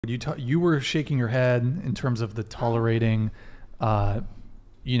You were shaking your head in terms of the tolerating,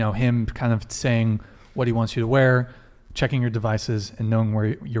 him kind of saying what he wants you to wear, checking your devices, and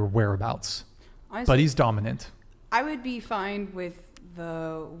knowing your whereabouts. Honestly, but he's dominant. I would be fine with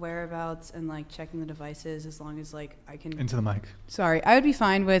the whereabouts and like checking the devices as long as like I can. Into the mic. Sorry, I would be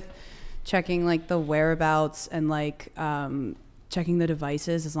fine with checking like the whereabouts and like checking the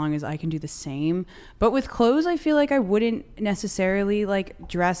devices as long as I can do the same. But with clothes, I feel like I wouldn't necessarily like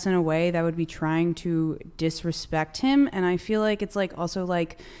dress in a way that would be trying to disrespect him. And I feel like it's like also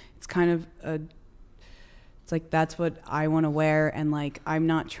like it's kind of it's like that's what I want to wear, and like I'm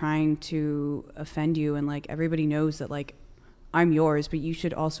not trying to offend you, and like everybody knows that like I'm yours, but you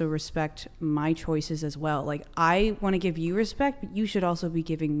should also respect my choices as well. Like I want to give you respect, but you should also be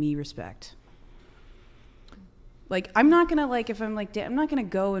giving me respect. Like, I'm not going to, like, if I'm, like, I'm not going to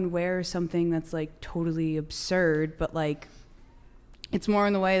go and wear something that's, like, totally absurd, but, like, it's more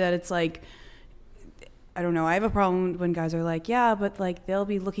in the way that it's, like, I don't know. I have a problem when guys are like, yeah, but, like, they'll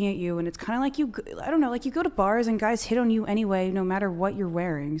be looking at you, and it's kind of like I don't know, like, you go to bars and guys hit on you anyway, no matter what you're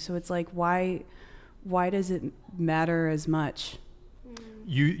wearing. So it's, like, why does it matter as much?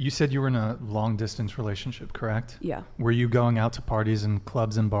 You said you were in a long-distance relationship, correct? Yeah. Were you going out to parties and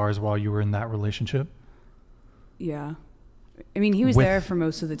clubs and bars while you were in that relationship? Yeah. I mean, he was there for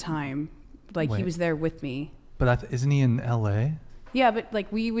most of the time. Like, he was there with me. But isn't he in L.A.? Yeah, but,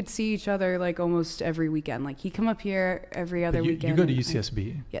 like, we would see each other, like, almost every weekend. Like, he'd come up here every other weekend. You go to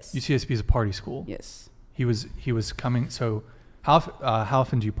UCSB? Yes. UCSB is a party school? Yes. He was coming. So how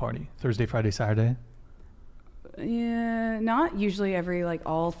often do you party? Thursday, Friday, Saturday? Yeah, not usually every, like,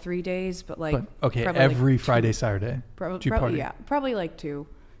 all 3 days, but, like... But, okay, every like Friday, Saturday? Probably, yeah. Probably, like, 2.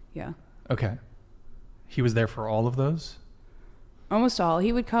 Yeah. Okay. He was there for all of those? Almost all.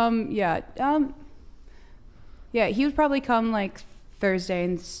 He would come, yeah. He would probably come like he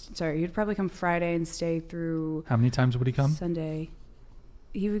would probably come Friday and stay through. How many times would he come? Sunday.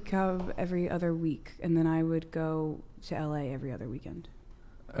 He would come every other week, and then I would go to LA every other weekend.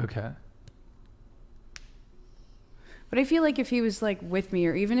 Okay. But I feel like if he was like with me,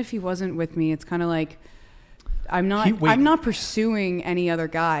 or even if he wasn't with me, it's kind of like I'm not pursuing any other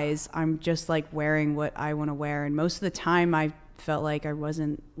guys. I'm just like wearing what I want to wear. And most of the time I felt like I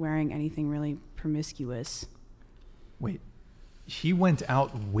wasn't wearing anything really promiscuous. Wait, he went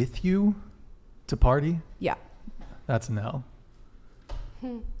out with you to party? Yeah. That's a no.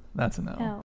 That's a no.